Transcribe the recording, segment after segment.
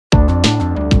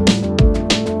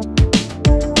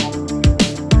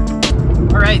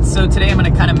right, so today I'm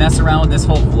gonna kind of mess around with this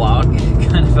whole vlog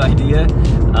kind of idea.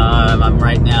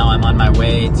 Right now I'm on my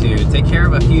way to take care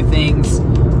of a few things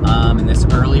in this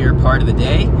earlier part of the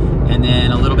day. And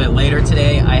then a little bit later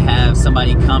today, I have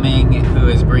somebody coming who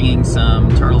is bringing some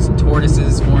turtles and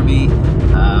tortoises for me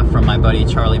from my buddy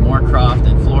Charlie Moorcroft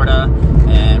in Florida.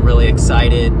 And really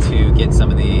excited to get some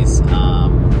of these.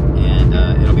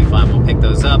 It'll be fun. We'll pick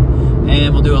those up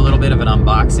and we'll do a little bit of an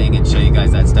unboxing and show you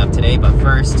guys that stuff today. But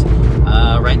first,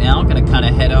 right now I'm gonna kind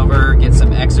of head over, get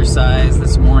some exercise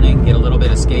this morning, get a little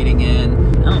bit of skating in.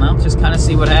 I don't know, just kind of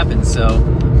see what happens. So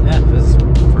yeah, it was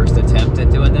first attempt at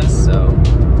doing this, so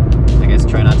I guess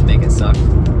try not to make it suck.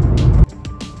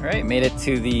 All right, made it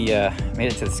to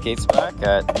the skate spot.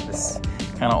 Got this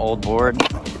kind of old board,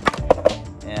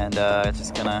 and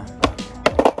just gonna,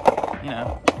 you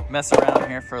know, mess around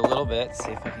here for a little bit,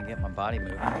 see if I can get my body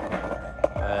moving.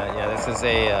 Yeah, this is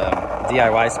a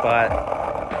DIY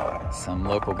spot. Some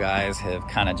local guys have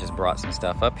kind of just brought some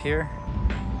stuff up here.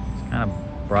 Just kind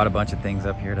of brought a bunch of things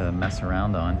up here to mess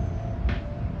around on.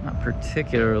 Not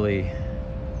particularly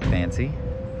fancy,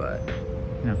 but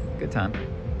you know, good time.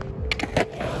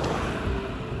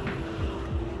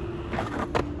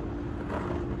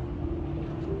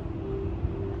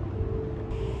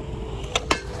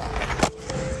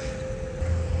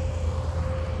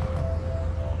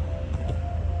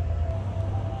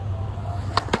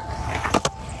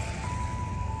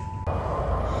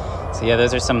 So yeah,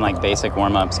 those are some like basic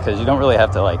warm-ups, because you don't really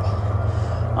have to, like,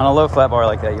 on a low flat bar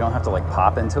like that, you don't have to like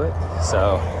pop into it.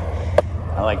 So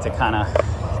I like to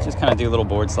just kind of do little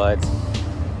board slides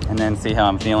and then see how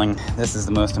I'm feeling. This is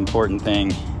the most important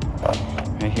thing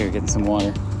right here, getting some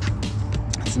water.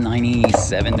 It's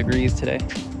 97 degrees today,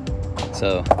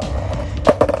 so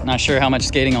not sure how much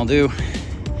skating I'll do.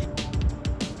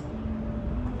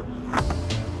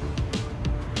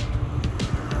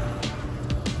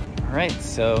 All right,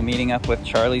 so meeting up with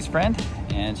Charlie's friend,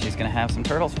 and she's gonna have some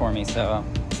turtles for me, so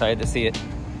I'm excited to see it.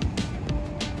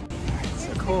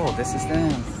 So cool, this is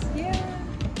them. Yeah.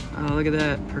 Oh, look at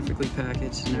that, perfectly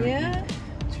packaged and everything.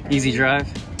 Yeah. Easy drive?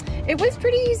 It was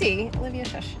pretty easy. Olivia,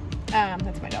 shush.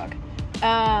 That's my dog.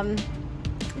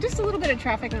 Just a little bit of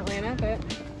traffic in Atlanta,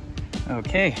 but.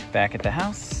 Okay, back at the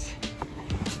house.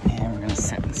 And we're gonna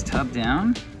set this tub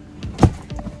down.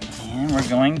 And we're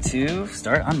going to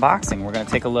start unboxing. We're gonna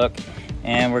take a look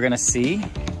and we're gonna see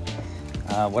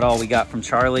what all we got from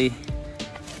Charlie.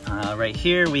 Right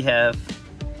here we have,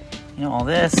 you know, all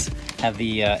this. Have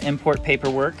the import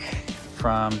paperwork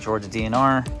from Georgia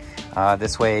DNR.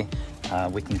 This way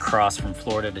we can cross from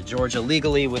Florida to Georgia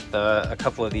legally with a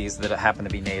couple of these that happen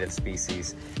to be native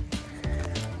species.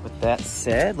 With that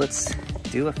said, let's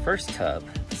do a first tub.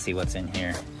 Let's see what's in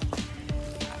here.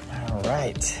 All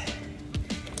right.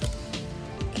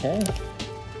 Okay,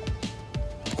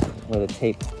 where the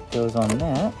tape goes on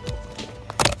that.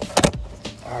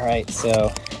 All right,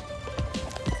 so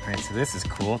this is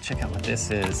cool. Check out what this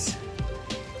is.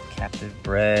 Captive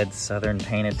bred southern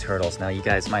painted turtles. Now you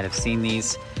guys might have seen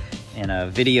these in a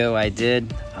video I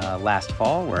did last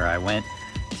fall, where I went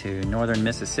to northern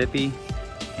Mississippi,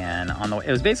 and it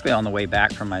was basically on the way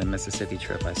back from my Mississippi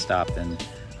trip. I stopped and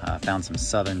found some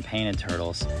southern painted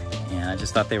turtles, and I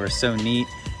just thought they were so neat.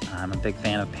 I'm a big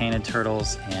fan of painted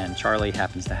turtles, and Charlie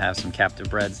happens to have some captive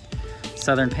bred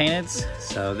southern painteds.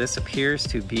 So this appears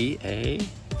to be a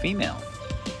female.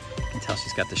 You can tell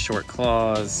she's got the short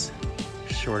claws,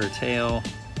 shorter tail.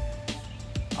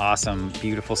 Awesome,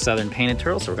 beautiful southern painted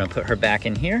turtle. So we're gonna put her back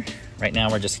in here. Right now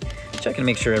we're just checking to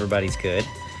make sure everybody's good,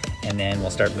 and then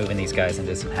we'll start moving these guys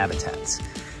into some habitats.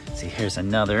 See, here's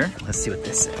another. Let's see what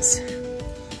this is.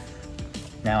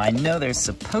 Now I know there's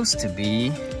supposed to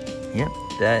be, yep,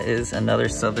 that is another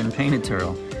southern painted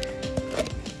turtle.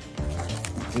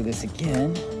 Do this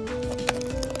again.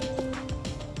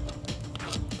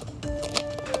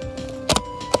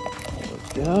 There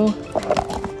we go.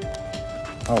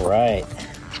 All right,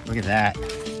 look at that.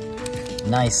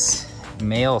 Nice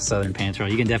male southern painted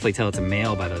turtle. You can definitely tell it's a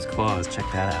male by those claws. Check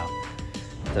that out.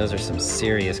 Those are some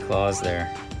serious claws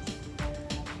there.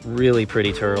 Really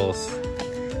pretty turtles.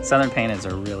 Southern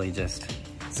painteds are really just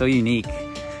so unique.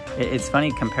 It's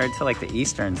funny, compared to like the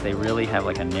Easterns, they really have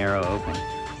like a narrow opening.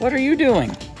 What are you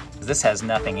doing? This has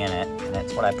nothing in it, and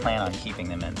that's what I plan on keeping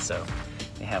them in. So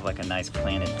they have like a nice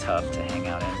planted tub to hang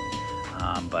out in.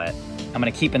 But I'm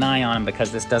gonna keep an eye on them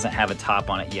because this doesn't have a top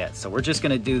on it yet. So we're just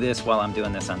gonna do this while I'm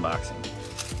doing this unboxing.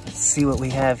 Let's see what we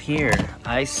have here.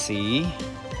 I see,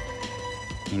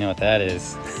 you know what that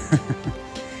is.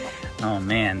 Oh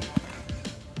man,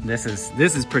 this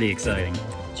is pretty exciting.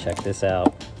 Check this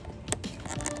out.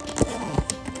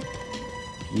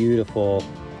 Beautiful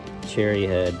cherry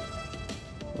head.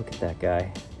 Look at that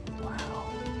guy. Wow.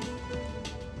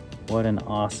 What an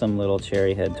awesome little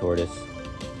cherry head tortoise.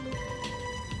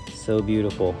 So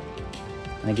beautiful.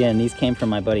 And again, these came from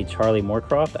my buddy Charlie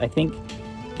Moorcroft. I think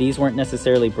these weren't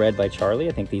necessarily bred by Charlie.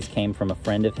 I think these came from a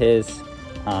friend of his.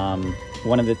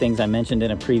 One of the things I mentioned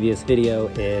in a previous video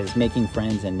is making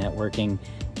friends and networking.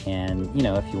 And, you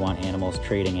know, if you want animals,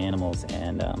 trading animals.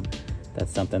 And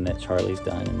that's something that Charlie's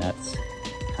done. And that's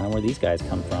kind of where these guys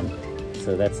come from.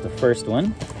 So that's the first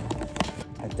one.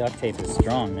 That duct tape is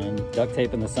strong, man. Duct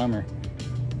tape in the summer.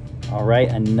 All right,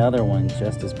 another one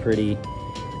just as pretty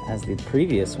as the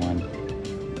previous one.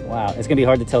 Wow, it's gonna be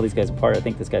hard to tell these guys apart. I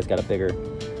think this guy's got a bigger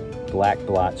black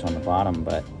blotch on the bottom,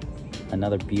 but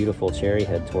another beautiful cherry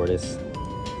head tortoise.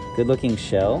 Good looking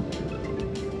shell.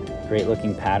 Great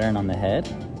looking pattern on the head.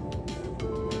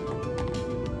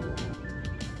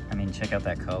 I mean, check out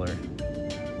that color.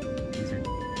 These are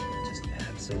just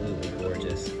absolutely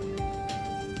gorgeous.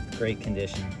 Great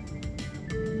condition.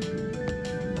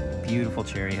 Beautiful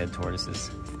cherry head tortoises.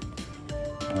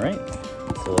 All right,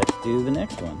 so let's do the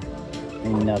next one.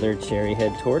 Another cherry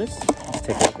head tortoise. Let's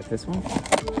take a look at this one.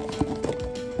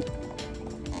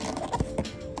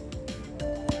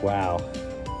 Wow.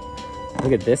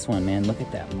 Look at this one, man. Look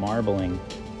at that marbling.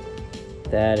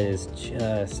 That is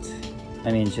just,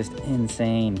 I mean, just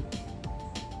insane.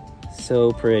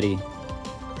 So pretty.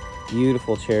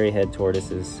 Beautiful cherry head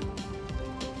tortoises.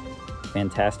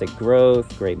 Fantastic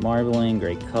growth, great marbling,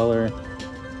 great color.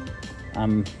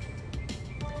 I'm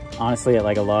honestly at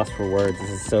like a loss for words. This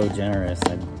is so generous.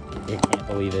 I can't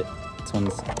believe it. This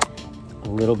one's a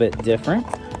little bit different.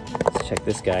 Let's check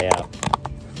this guy out.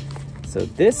 So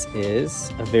this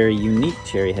is a very unique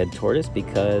cherry head tortoise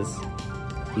because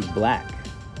he's black.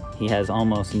 He has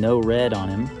almost no red on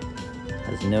him.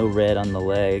 Has no red on the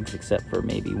legs except for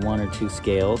maybe 1 or 2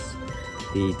 scales.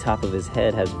 The top of his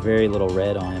head has very little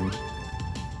red on him.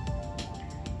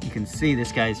 You can see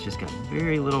this guy's just got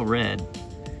very little red.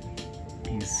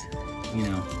 He's, you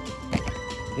know,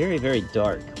 very, very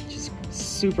dark, which is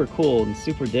super cool and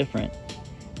super different.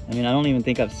 I mean, I don't even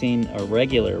think I've seen a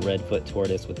regular redfoot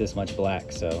tortoise with this much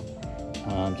black, so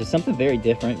just something very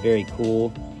different, very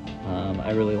cool.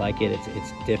 I really like it.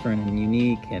 It's different and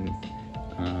unique, and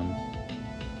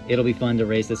it'll be fun to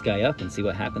raise this guy up and see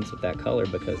what happens with that color,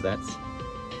 because that's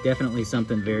definitely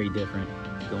something very different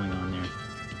going on there.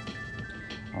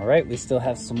 All right, we still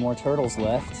have some more turtles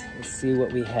left. Let's see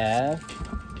what we have.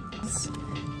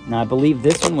 Now, I believe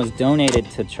this one was donated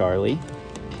to Charlie.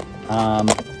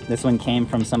 This one came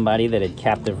from somebody that had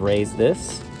captive raised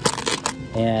this,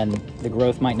 and the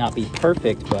growth might not be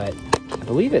perfect, but I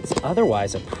believe it's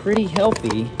otherwise a pretty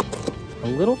healthy, a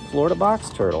little Florida box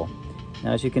turtle.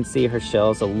 Now, as you can see, her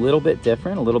shell's a little bit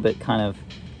different, a little bit kind of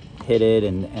pitted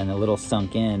and a little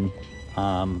sunk in.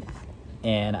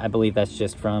 And I believe that's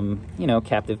just from, you know,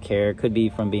 captive care. Could be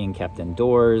from being kept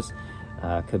indoors,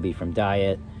 could be from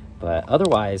diet, but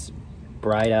otherwise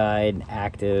bright-eyed,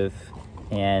 active,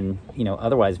 and, you know,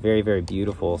 otherwise very, very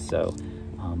beautiful. So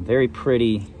very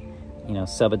pretty, you know,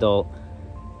 subadult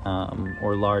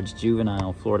or large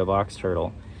juvenile Florida box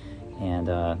turtle.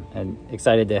 And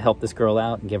excited to help this girl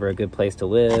out and give her a good place to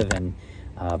live and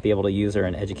be able to use her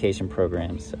in education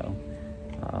programs. So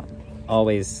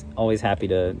always happy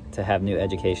to have new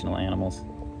educational animals.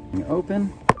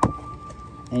 Open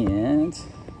and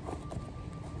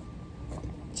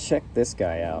check this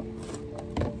guy out.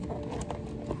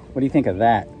 What do you think of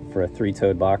that for a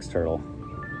 3-toed box turtle?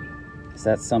 Is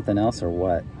that something else or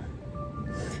what?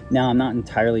 Now, I'm not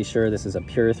entirely sure this is a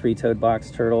pure 3-toed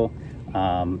box turtle.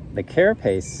 The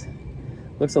carapace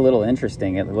looks a little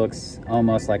interesting. It looks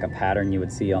almost like a pattern you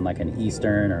would see on like an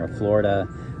Eastern or a Florida,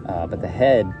 but the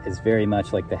head is very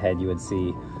much like the head you would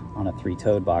see on a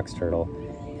 3-toed box turtle,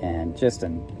 and just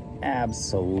an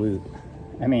absolute,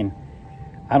 I mean,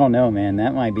 I don't know, man,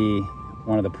 that might be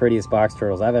one of the prettiest box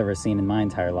turtles I've ever seen in my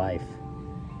entire life.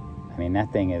 I mean,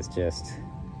 that thing is just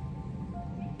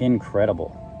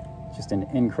incredible. Just an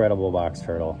incredible box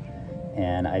turtle.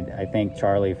 And I thank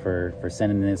Charlie for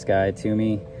sending this guy to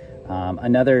me.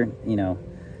 Another, you know,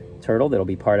 turtle that'll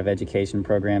be part of education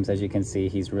programs. As you can see,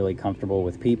 he's really comfortable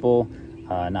with people,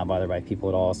 not bothered by people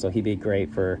at all. So he'd be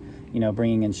great for, you know,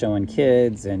 bringing and showing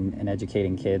kids and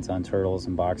educating kids on turtles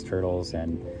and box turtles,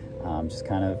 and just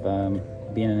kind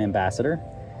of being an ambassador.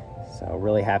 So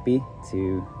really happy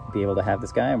to be able to have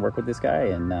this guy and work with this guy,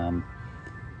 and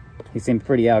he seemed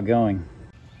pretty outgoing.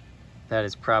 That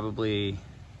is probably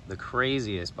the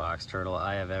craziest box turtle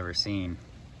I have ever seen.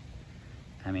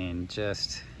 I mean,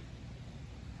 just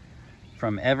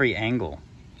from every angle,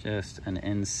 just an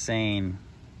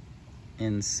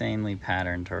insanely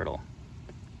patterned turtle.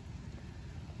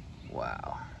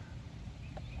 Wow.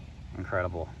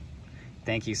 Incredible.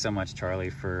 Thank you so much, Charlie,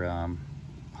 for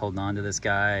holding on to this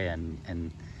guy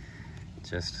and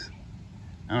just,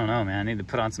 I don't know, man, I need to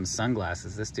put on some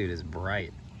sunglasses. This dude is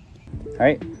bright. All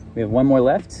right, we have one more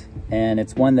left, and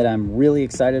it's one that I'm really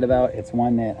excited about. It's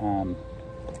one that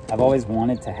I've always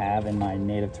wanted to have in my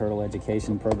native turtle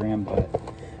education program, but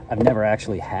I've never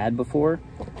actually had before.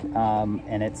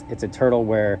 And it's a turtle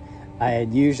where I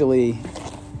had usually,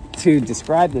 to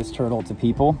describe this turtle to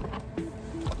people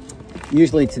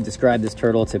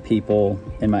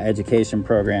in my education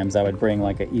programs, I would bring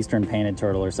like an Eastern painted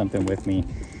turtle or something with me.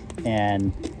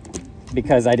 And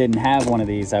because I didn't have one of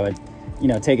these, I would, you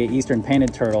know, take an Eastern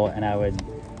painted turtle and I would,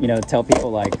 you know, tell people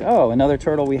like, oh, another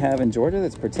turtle we have in Georgia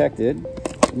that's protected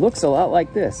looks a lot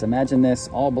like this. Imagine this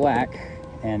all black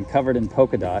and covered in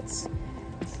polka dots.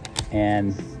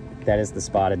 And that is the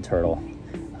spotted turtle.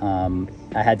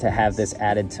 I had to have this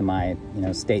added to my, you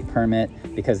know, state permit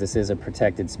because this is a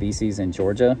protected species in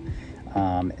Georgia.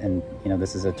 And, you know,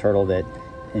 this is a turtle that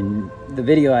in the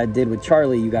video I did with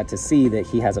Charlie, you got to see that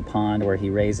he has a pond where he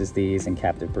raises these and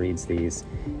captive breeds these.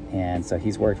 And so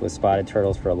he's worked with spotted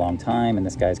turtles for a long time, and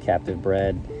this guy's captive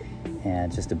bred,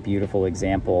 and just a beautiful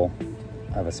example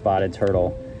of a spotted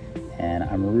turtle. And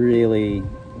I'm really,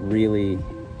 really,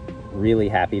 really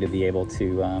happy to be able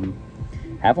to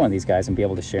have one of these guys and be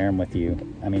able to share them with you.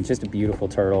 I mean, just a beautiful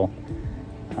turtle.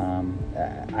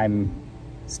 I'm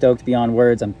stoked beyond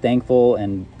words. I'm thankful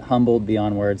and humbled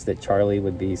beyond words that Charlie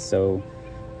would be so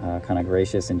kind of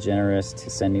gracious and generous to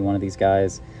send me one of these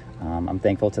guys. I'm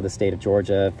thankful to the state of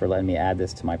Georgia for letting me add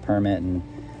this to my permit, and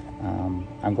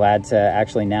I'm glad to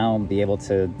actually now be able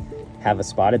to have a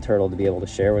spotted turtle to be able to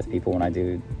share with people when I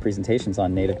do presentations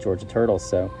on native Georgia turtles.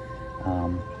 So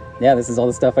yeah, this is all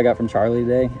the stuff I got from Charlie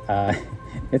today.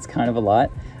 It's kind of a lot.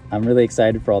 I'm really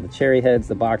excited for all the cherry heads,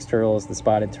 the box turtles, the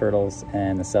spotted turtles,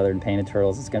 and the southern painted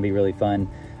turtles. It's going to be really fun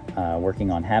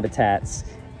working on habitats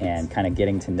and kind of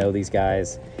getting to know these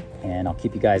guys. And I'll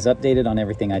keep you guys updated on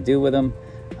everything I do with them.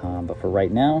 But for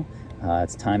right now,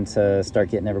 it's time to start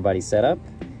getting everybody set up.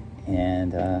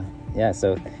 And yeah,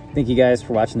 so thank you guys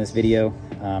for watching this video.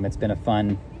 It's been a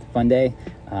fun day.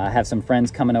 I have some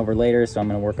friends coming over later, so I'm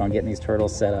going to work on getting these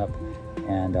turtles set up.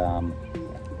 And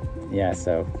yeah,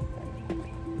 so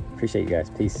appreciate you guys.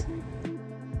 Peace.